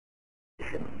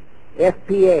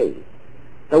FPA,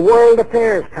 the World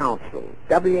Affairs Council,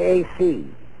 WAC,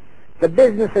 the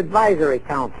Business Advisory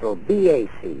Council,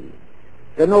 BAC,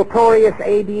 the notorious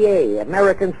ADA,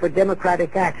 Americans for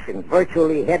Democratic Action,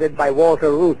 virtually headed by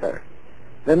Walter Reuther,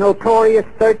 the notorious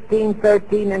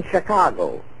 1313 in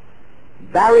Chicago.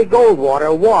 Barry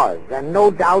Goldwater was, and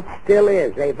no doubt still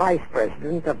is, a vice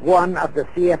president of one of the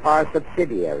CFR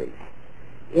subsidiaries.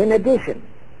 In addition,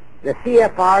 the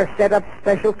CFR set up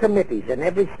special committees in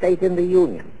every state in the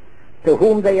Union, to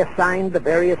whom they assigned the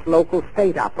various local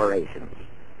state operations.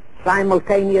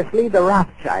 Simultaneously, the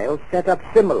Rothschilds set up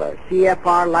similar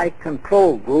CFR-like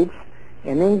control groups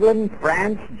in England,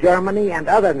 France, Germany, and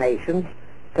other nations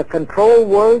to control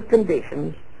world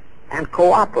conditions and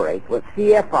cooperate with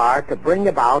CFR to bring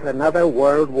about another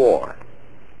world war.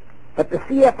 But the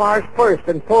CFR's first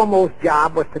and foremost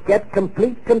job was to get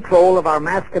complete control of our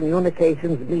mass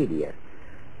communications media.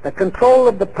 The control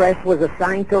of the press was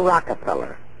assigned to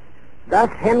Rockefeller. Thus,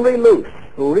 Henry Luce,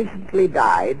 who recently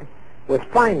died, was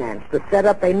financed to set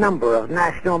up a number of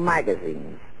national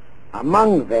magazines,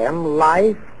 among them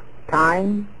Life,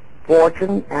 Time,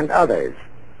 Fortune, and others,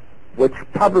 which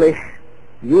publish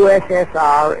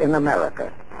USSR in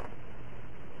America.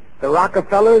 The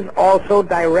Rockefellers also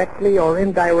directly or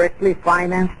indirectly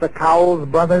financed the Cowles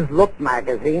Brothers Look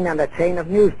magazine and a chain of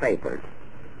newspapers.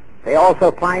 They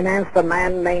also financed a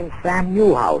man named Sam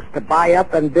Newhouse to buy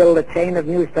up and build a chain of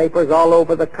newspapers all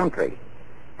over the country.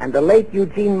 And the late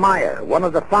Eugene Meyer, one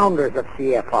of the founders of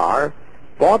CFR,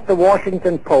 bought the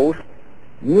Washington Post,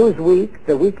 Newsweek,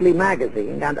 the weekly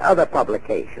magazine, and other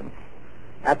publications.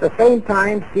 At the same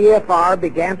time, CFR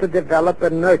began to develop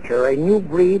and nurture a new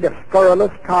breed of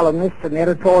scurrilous columnists and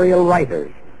editorial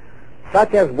writers,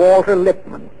 such as Walter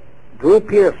Lippmann, Drew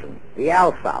Pearson, the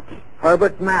Alsops,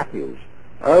 Herbert Matthews,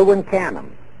 Irwin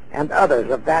Canham, and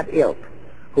others of that ilk,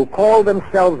 who called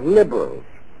themselves liberals,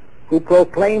 who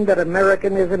proclaimed that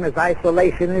Americanism is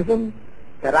isolationism,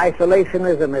 that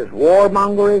isolationism is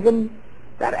warmongerism,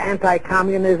 that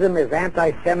anti-communism is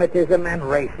anti-Semitism and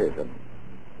racism.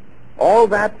 All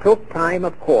that took time,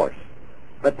 of course,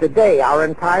 but today our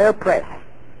entire press,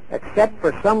 except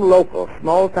for some local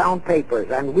small-town papers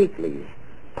and weeklies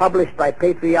published by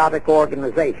patriotic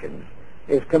organizations,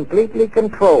 is completely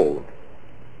controlled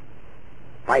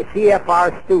by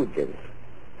CFR stooges,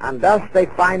 and thus they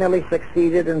finally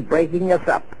succeeded in breaking us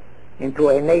up into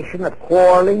a nation of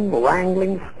quarreling,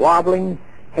 wrangling, squabbling,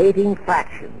 hating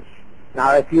factions.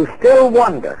 Now, if you still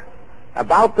wonder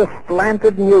about the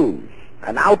slanted news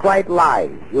and outright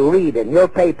lies you read in your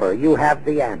paper, you have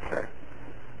the answer.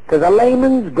 To the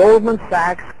Lehmans, Goldman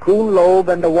Sachs, Kuhn Loeb,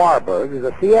 and the Warburgs,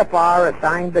 the CFR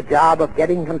assigned the job of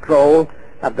getting control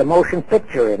of the motion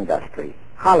picture industry,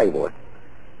 Hollywood,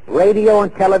 radio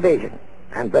and television,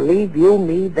 and believe you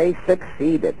me, they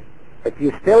succeeded. If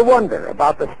you still wonder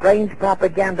about the strange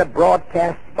propaganda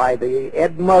broadcast by the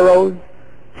Ed Murrows,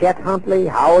 Chet Huntley,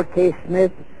 Howard K.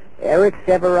 Smith, Eric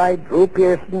Severide, Drew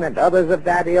Pearson, and others of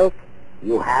that ilk,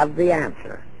 you have the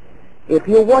answer. If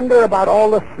you wonder about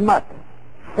all the smut,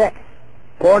 sex,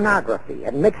 pornography,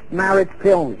 and mixed marriage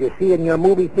films you see in your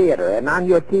movie theater and on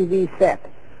your TV set,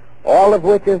 all of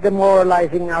which is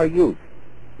demoralizing our youth,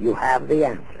 you have the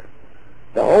answer.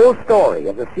 The whole story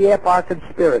of the CFR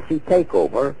conspiracy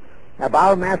takeover of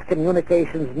our mass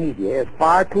communications media is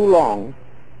far too long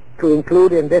to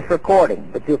include in this recording,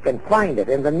 but you can find it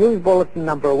in the News Bulletin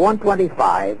number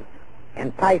 125,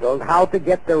 entitled How to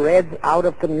Get the Reds Out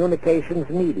of Communications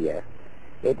Media.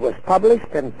 It was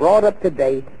published and brought up to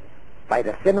date by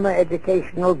the Cinema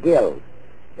Educational Guild.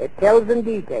 It tells in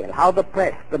detail how the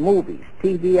press, the movies,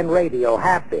 TV, and radio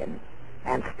have been,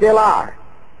 and still are,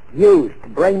 used to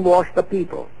brainwash the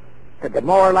people, to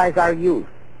demoralize our youth,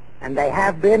 and they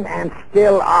have been and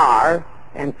still are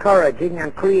encouraging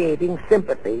and creating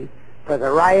sympathy for the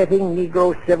rioting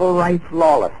Negro civil rights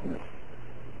lawlessness.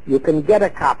 You can get a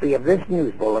copy of this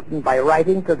news bulletin by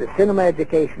writing to the Cinema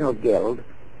Educational Guild,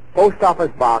 Post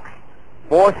Office Box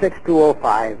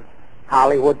 46205,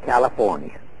 Hollywood,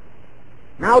 California.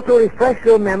 Now, to refresh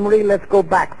your memory, let's go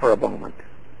back for a moment.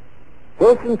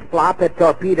 Wilson's plot had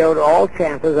torpedoed all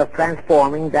chances of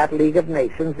transforming that League of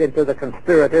Nations into the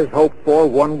conspirators' hoped-for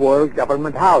one-world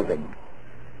government housing.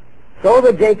 So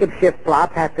the Jacob Schiff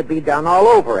plot had to be done all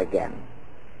over again,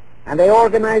 and they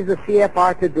organized the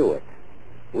CFR to do it.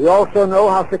 We also know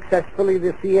how successfully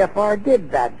the CFR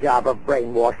did that job of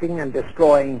brainwashing and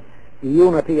destroying the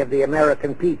unity of the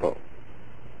American people.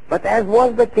 But as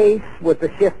was the case with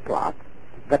the Schiff plot,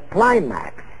 the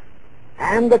climax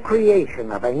and the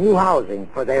creation of a new housing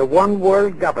for their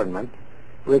one-world government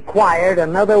required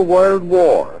another world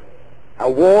war, a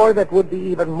war that would be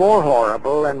even more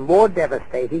horrible and more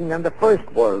devastating than the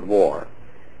First World War,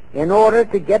 in order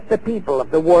to get the people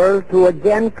of the world to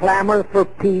again clamor for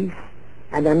peace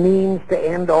and a means to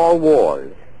end all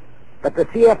wars. But the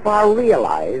CFR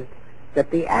realized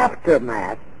that the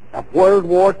aftermath of World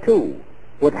War II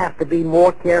would have to be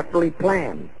more carefully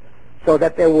planned, so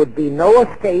that there would be no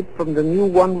escape from the new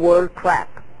one-world trap,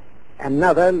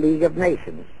 another League of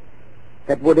Nations,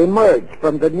 that would emerge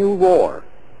from the new war,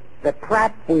 the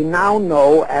trap we now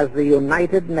know as the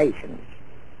United Nations.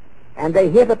 And they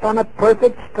hit upon a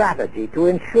perfect strategy to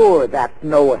ensure that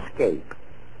no escape.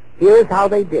 Here's how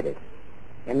they did it.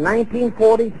 In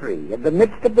 1943, in the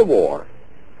midst of the war,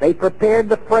 they prepared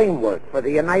the framework for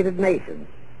the United Nations,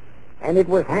 and it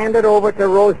was handed over to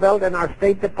Roosevelt and our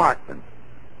State Department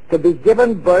to be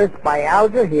given birth by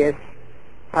Alger Hiss,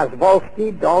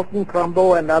 Pozwalski, Dalton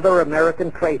Trumbo, and other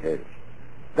American traitors,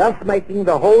 thus making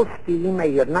the whole scheme a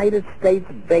United States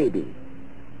baby.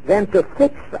 Then to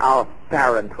fix our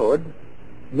parenthood,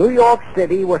 New York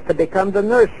City was to become the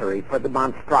nursery for the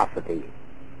monstrosity.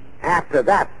 After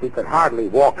that, we could hardly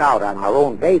walk out on our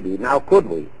own baby, now could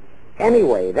we?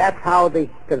 Anyway, that's how the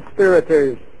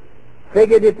conspirators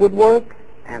figured it would work,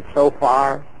 and so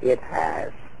far it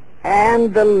has.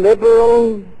 And the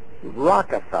liberal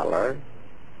Rockefeller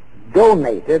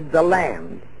donated the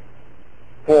land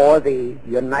for the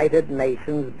United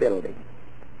Nations building.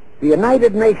 The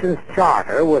United Nations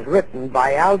Charter was written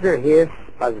by Alger Hiss,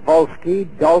 Pozwalski,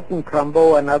 Dalton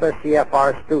Trumbo, and other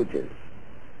CFR stooges.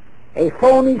 A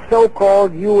phony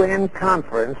so-called UN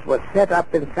conference was set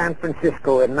up in San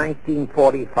Francisco in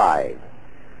 1945.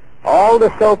 All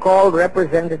the so-called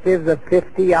representatives of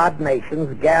 50-odd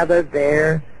nations gathered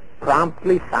there,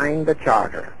 promptly signed the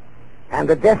charter. And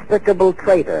the despicable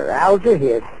traitor, Alger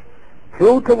Hiss,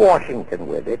 flew to Washington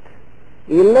with it,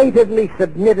 elatedly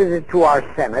submitted it to our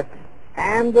Senate,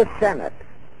 and the Senate,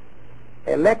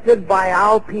 elected by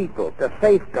our people to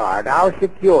safeguard our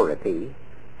security,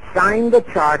 signed the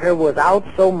charter without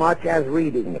so much as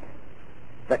reading it.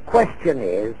 The question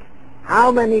is,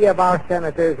 how many of our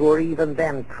senators were even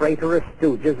then traitorous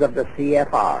stooges of the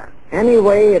CFR?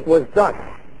 Anyway, it was thus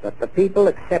that the people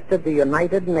accepted the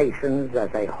United Nations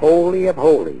as a holy of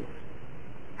holies,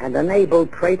 and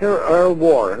enabled traitor Earl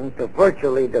Warren to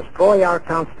virtually destroy our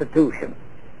Constitution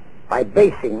by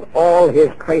basing all his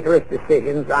traitorous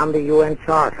decisions on the UN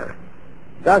Charter,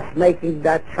 thus making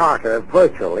that charter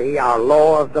virtually our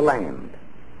law of the land.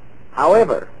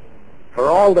 However, for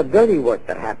all the dirty work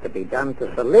that had to be done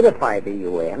to solidify the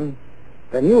UN,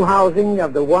 the new housing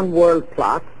of the one world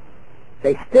plot,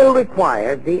 they still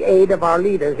required the aid of our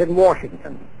leaders in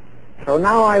Washington. So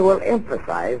now I will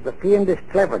emphasize the fiendish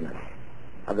cleverness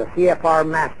of the CFR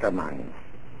masterminds.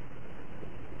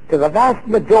 To the vast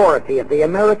majority of the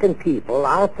American people,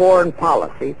 our foreign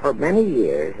policy for many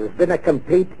years has been a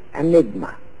complete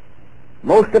enigma.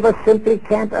 Most of us simply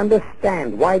can't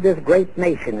understand why this great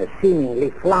nation is seemingly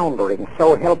floundering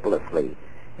so helplessly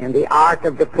in the art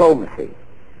of diplomacy.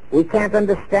 We can't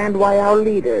understand why our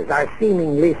leaders are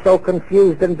seemingly so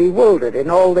confused and bewildered in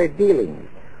all their dealings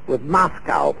with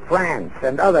Moscow, France,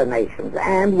 and other nations,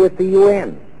 and with the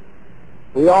UN.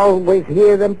 We always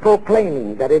hear them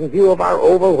proclaiming that in view of our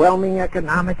overwhelming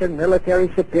economic and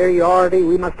military superiority,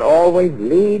 we must always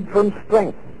lead from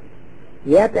strength.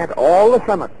 Yet at all the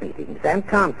summit meetings and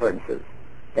conferences,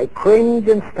 they cringe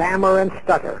and stammer and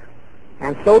stutter,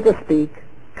 and so to speak,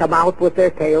 come out with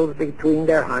their tails between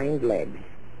their hind legs.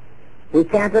 We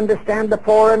can't understand the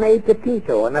foreign aid to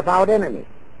Tito, an avowed enemy,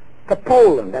 to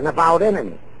Poland, an avowed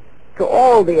enemy, to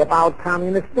all the avowed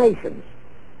communist nations.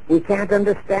 We can't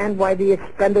understand why the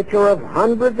expenditure of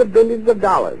hundreds of billions of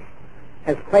dollars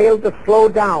has failed to slow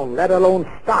down, let alone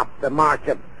stop, the march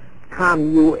of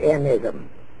communism.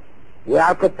 We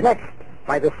are perplexed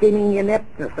by the seeming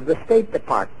ineptness of the State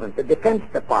Department, the Defense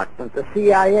Department, the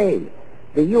CIA,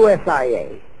 the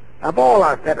USIA, of all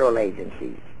our federal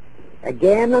agencies.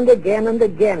 Again and again and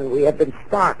again we have been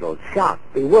startled,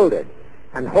 shocked, bewildered,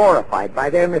 and horrified by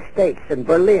their mistakes in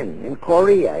Berlin, in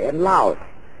Korea, in Laos,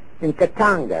 in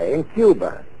Katanga, in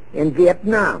Cuba, in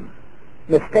Vietnam.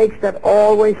 Mistakes that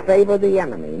always favor the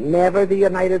enemy, never the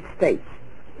United States.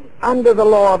 Under the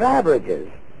law of averages,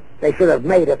 they should have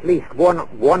made at least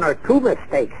one or two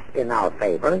mistakes in our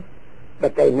favor,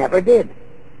 but they never did.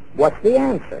 What's the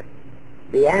answer?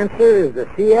 The answer is the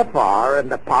CFR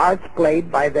and the parts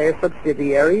played by their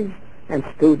subsidiaries and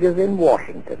stooges in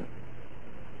Washington.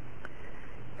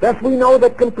 Thus we know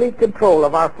that complete control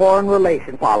of our foreign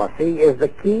relation policy is the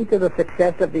key to the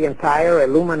success of the entire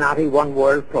Illuminati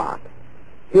one-world plot.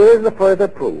 Here is the further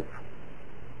proof.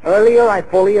 Earlier, I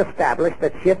fully established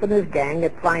that Schiff and his gang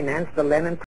had financed the Lenin